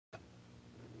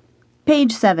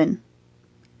Page 7.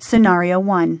 Scenario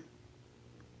 1.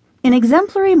 An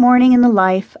exemplary morning in the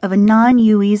life of a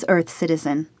non-UE's Earth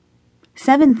citizen.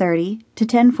 7:30 to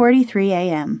 10:43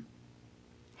 a.m.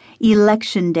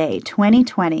 Election Day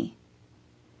 2020.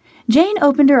 Jane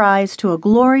opened her eyes to a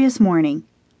glorious morning.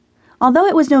 Although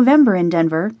it was November in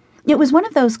Denver, it was one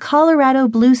of those Colorado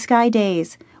blue sky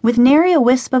days, with nary a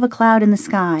wisp of a cloud in the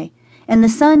sky, and the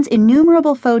sun's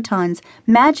innumerable photons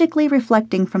magically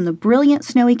reflecting from the brilliant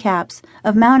snowy caps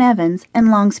of Mount Evans and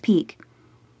Long's Peak.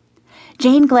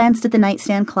 Jane glanced at the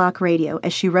nightstand clock radio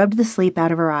as she rubbed the sleep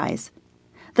out of her eyes.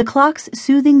 The clock's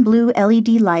soothing blue LED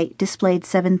light displayed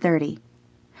 7:30.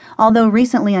 Although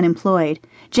recently unemployed,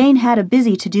 Jane had a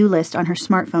busy to-do list on her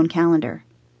smartphone calendar.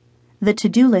 The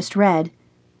to-do list read,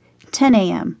 10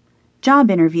 a.m.,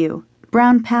 job interview,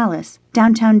 Brown Palace,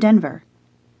 downtown Denver.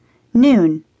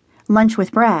 Noon, lunch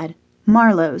with Brad,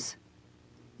 Marlowe's.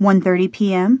 1:30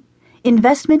 p.m.,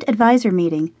 investment advisor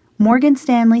meeting, Morgan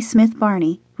Stanley Smith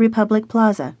Barney, Republic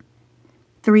Plaza.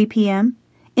 3 p.m.,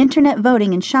 internet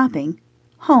voting and shopping,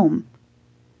 home.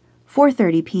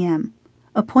 4:30 p.m.,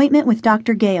 appointment with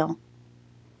Dr. Gale.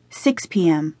 6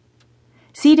 p.m.,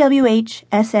 CWH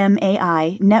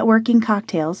SMAI networking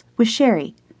cocktails with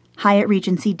Sherry, Hyatt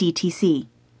Regency DTC.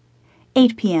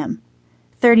 8 p.m.,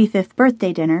 35th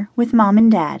birthday dinner with Mom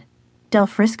and Dad, Del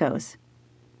Frisco's.